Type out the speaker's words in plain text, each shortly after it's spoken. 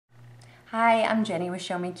Hi, I'm Jenny with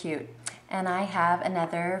ShowMeCute, and I have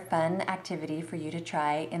another fun activity for you to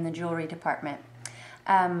try in the jewelry department.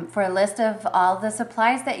 For a list of all the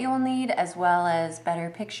supplies that you'll need, as well as better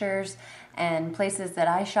pictures and places that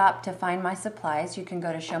I shop to find my supplies, you can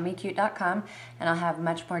go to ShowMeCute.com, and I'll have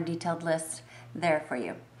much more detailed lists there for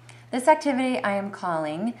you. This activity I am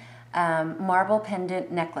calling marble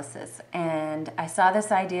pendant necklaces, and I saw this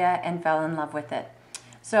idea and fell in love with it.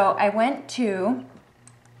 So I went to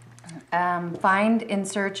find in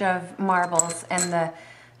search of marbles, and the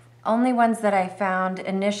only ones that I found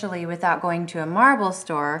initially without going to a marble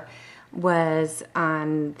store was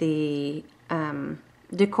on the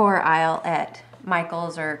decor aisle at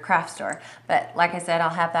Michael's or craft store. But like I said, I'll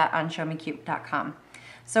have that on ShowMeCute.com.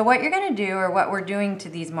 So what you're going to do, or what we're doing to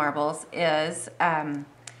these marbles, is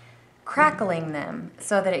crackling them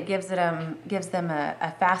so that it gives them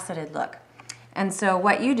a faceted look. And so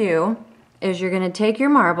what you do is you're going to take your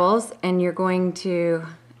marbles and you're going to,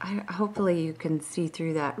 hopefully you can see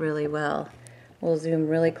through that really well. We'll zoom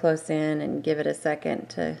really close in and give it a second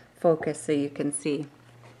to focus so you can see.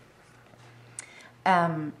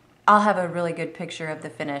 I'll have a really good picture of the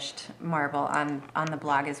finished marble on the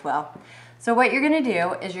blog as well. So what you're going to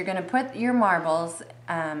do is you're going to put your marbles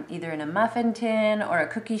either in a muffin tin or a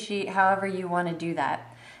cookie sheet, however you want to do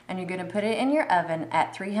that. And you're going to put it in your oven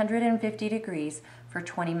at 350 degrees for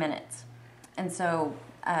 20 minutes. And so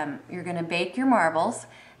you're going to bake your marbles,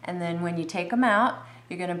 and then when you take them out,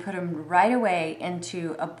 you're going to put them right away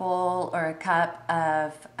into a bowl or a cup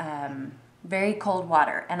of very cold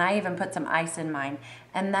water. And I even put some ice in mine,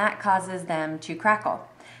 and that causes them to crackle.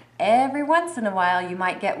 Every once in a while you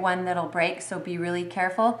might get one that'll break, so be really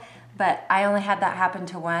careful, but I only had that happen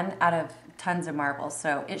to one out of tons of marbles,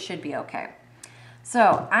 so it should be okay.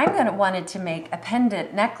 So I'm wanted to make a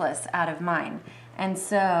pendant necklace out of mine. And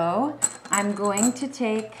so I'm going to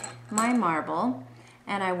take my marble,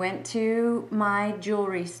 and I went to my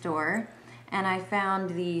jewelry store and I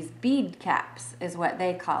found these bead caps, is what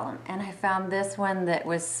they call them. And I found this one that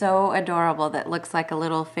was so adorable that looks like a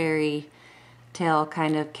little fairy tale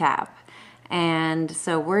kind of cap. And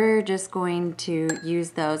so we're just going to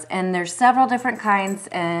use those. And there's several different kinds,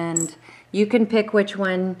 and you can pick which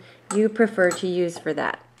one you prefer to use for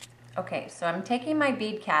that. Okay, so I'm taking my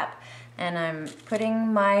bead cap and I'm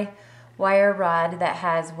putting my wire rod that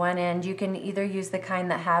has one end. You can either use the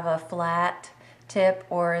kind that have a flat tip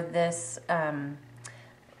or this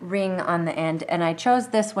ring on the end. And I chose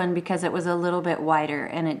this one because it was a little bit wider,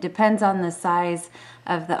 and it depends on the size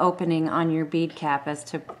of the opening on your bead cap as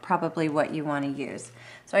to probably what you want to use.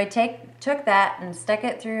 So I took that and stuck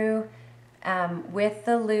it through with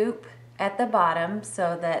the loop at the bottom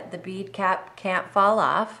so that the bead cap can't fall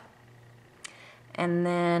off. And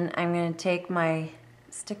then I'm going to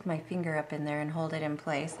stick my finger up in there and hold it in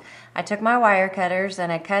place. I took my wire cutters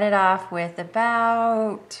and I cut it off with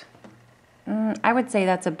about, I would say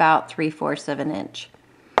that's about 3/4 of an inch.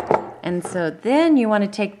 And so then you want to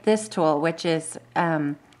take this tool, which is,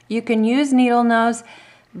 you can use needle nose,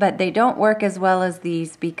 but they don't work as well as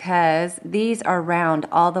these because these are round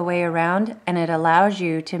all the way around, and it allows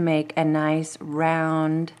you to make a nice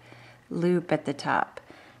round loop at the top.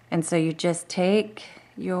 And so you just take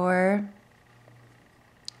your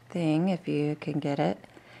thing, if you can get it,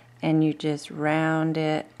 and you just round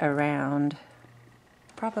it around,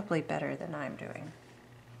 probably better than I'm doing.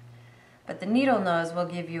 But the needle nose will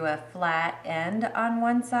give you a flat end on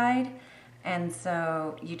one side, and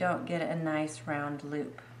so you don't get a nice round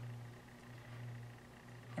loop.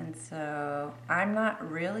 And so I'm not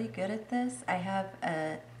really good at this. I have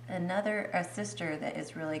a sister that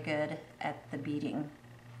is really good at the beading,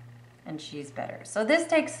 and she's better. So this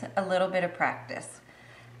takes a little bit of practice,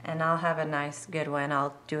 and I'll have a nice good one.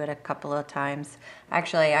 I'll do it a couple of times.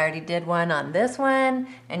 Actually, I already did one on this one,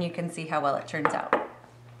 and you can see how well it turns out.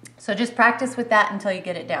 So just practice with that until you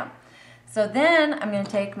get it down. So then I'm going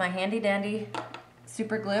to take my handy dandy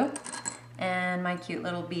super glue and my cute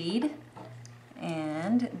little bead.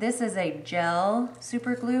 And this is a gel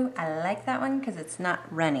super glue. I like that one because it's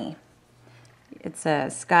not runny. It's a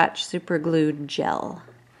Scotch super glue gel.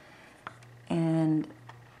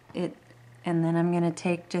 And then I'm going to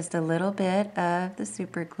take just a little bit of the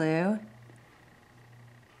super glue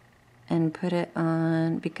and put it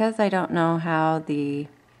on, because I don't know how the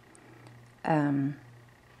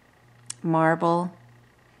marble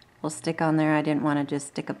will stick on there. I didn't want to just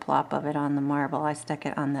stick a plop of it on the marble. I stuck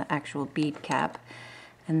it on the actual bead cap.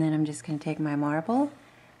 And then I'm just going to take my marble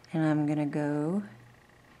and I'm going to go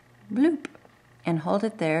bloop and hold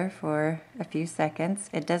it there for a few seconds.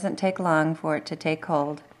 It doesn't take long for it to take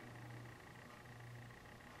hold.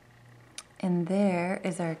 And there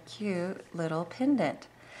is our cute little pendant.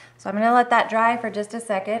 So I'm gonna let that dry for just a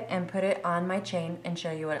second and put it on my chain and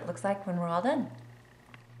show you what it looks like when we're all done.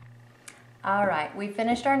 All right, we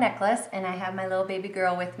finished our necklace and I have my little baby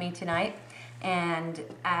girl with me tonight. And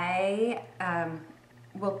I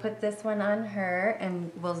will put this one on her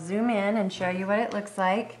and we'll zoom in and show you what it looks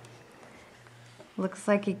like. Looks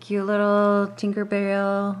like a cute little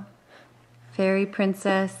Tinkerbell fairy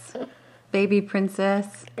princess, baby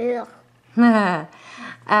princess. Ugh.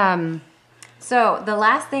 So the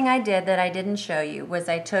last thing I did that I didn't show you was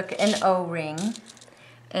I took an O-ring,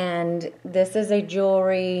 and this is a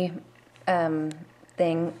jewelry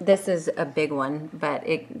thing. This is a big one, but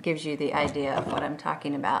it gives you the idea of what I'm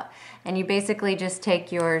talking about. And you basically just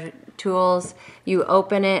take your tools, you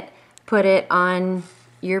open it, put it on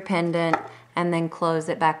your pendant, and then close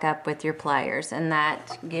it back up with your pliers, and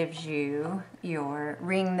that gives you your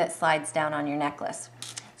ring that slides down on your necklace.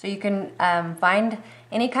 So you can find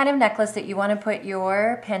any kind of necklace that you want to put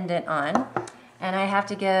your pendant on. And I have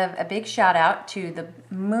to give a big shout out to the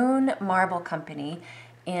Moon Marble Company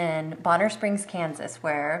in Bonner Springs, Kansas,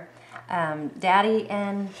 where Daddy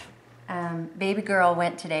and baby girl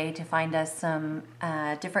went today to find us some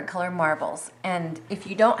different color marbles. And if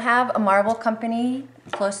you don't have a marble company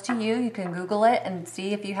close to you, you can Google it and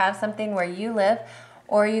see if you have something where you live,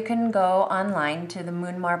 or you can go online to the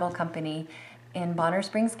Moon Marble Company in Bonner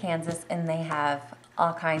Springs, Kansas, and they have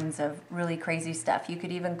all kinds of really crazy stuff. You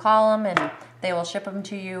could even call them and they will ship them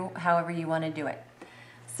to you however you want to do it.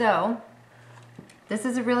 So this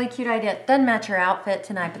is a really cute idea. It doesn't match her outfit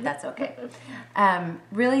tonight, but that's okay.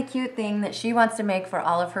 Really cute thing that she wants to make for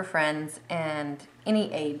all of her friends, and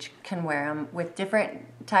any age can wear them with different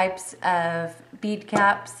types of bead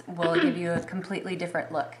caps. Will give you a completely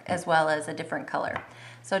different look as well as a different color.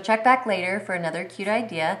 So check back later for another cute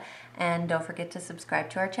idea, and don't forget to subscribe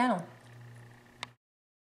to our channel.